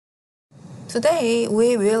Today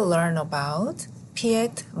we will learn about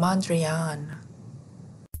Piet Mondrian.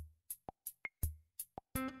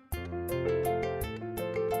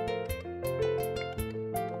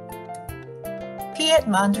 Piet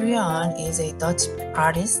Mondrian is a Dutch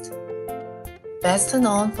artist, best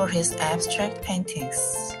known for his abstract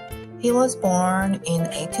paintings. He was born in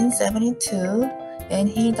 1872 and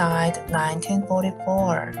he died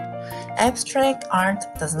 1944. Abstract art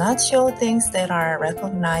does not show things that are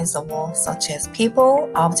recognizable, such as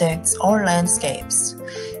people, objects, or landscapes.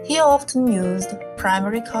 He often used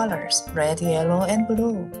primary colors, red, yellow, and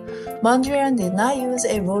blue. Mondrian did not use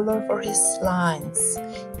a ruler for his lines.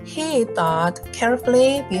 He thought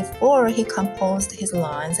carefully before he composed his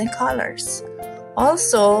lines and colors.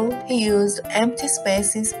 Also, he used empty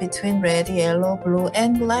spaces between red, yellow, blue,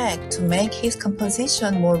 and black to make his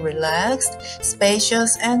composition more relaxed,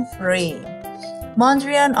 spacious, and free.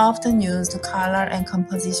 Mondrian often used color and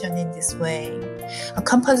composition in this way. A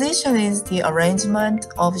composition is the arrangement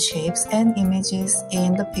of shapes and images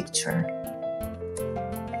in the picture.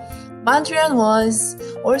 Mondrian was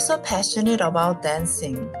also passionate about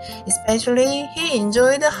dancing. Especially, he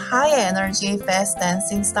enjoyed high-energy, fast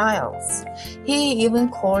dancing styles. He even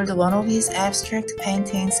called one of his abstract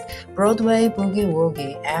paintings Broadway Boogie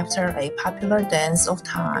Woogie after a popular dance of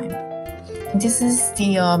time. And this is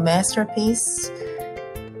the masterpiece,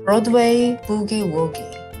 Broadway Boogie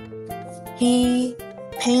Woogie. He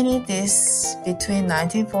painted this between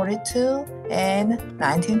 1942 and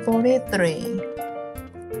 1943.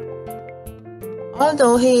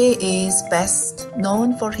 Although he is best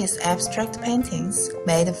known for his abstract paintings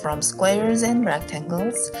made from squares and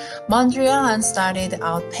rectangles, Mondrian started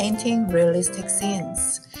out painting realistic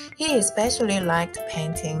scenes. He especially liked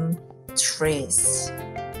painting trees.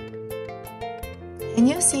 Can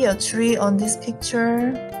you see a tree on this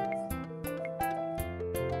picture?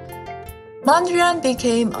 Mondrian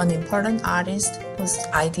became an important artist whose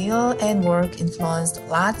idea and work influenced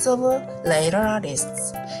lots of later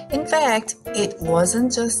artists. In fact, it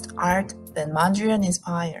wasn't just art that Mondrian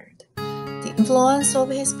inspired. The influence of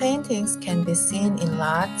his paintings can be seen in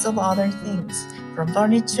lots of other things, from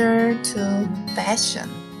furniture to fashion.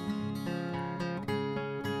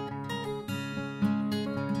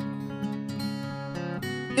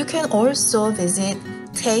 You can also visit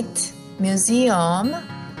Tate Museum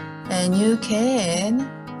and you can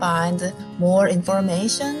find more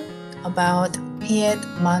information about Piet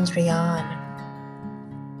Mondrian.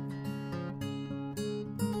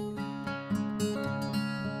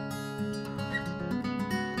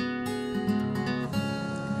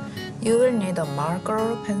 You will need a marker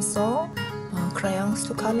or pencil, crayons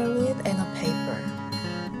to color with, and a paper.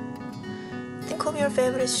 Think of your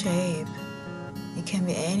favorite shape. It can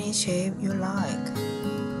be any shape you like.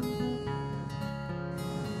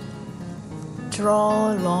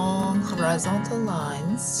 Draw long horizontal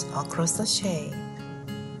lines across the shape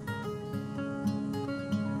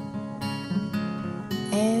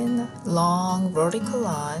and long vertical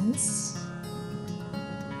lines,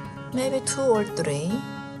 maybe 2 or 3.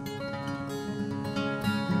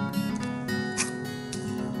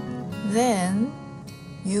 Then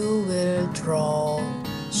you will draw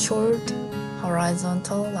short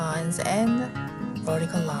horizontal lines and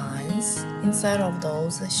vertical lines inside of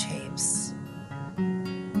those shapes.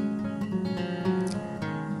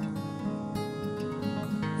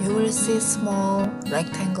 You will see small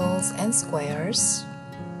rectangles and squares.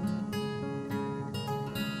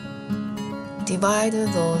 Divide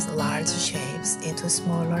those large shapes into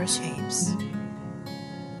smaller shapes.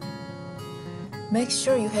 Make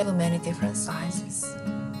sure you have many different sizes.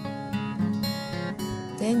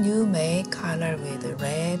 Then you may color with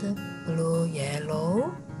red, blue,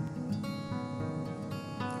 yellow,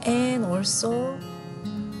 and also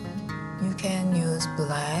you can use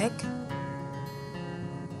black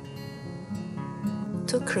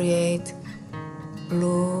to create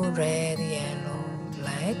blue, red, yellow,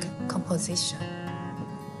 black composition.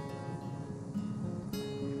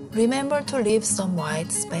 Remember to leave some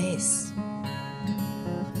white space.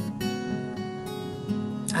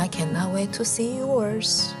 I cannot wait to see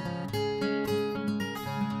yours.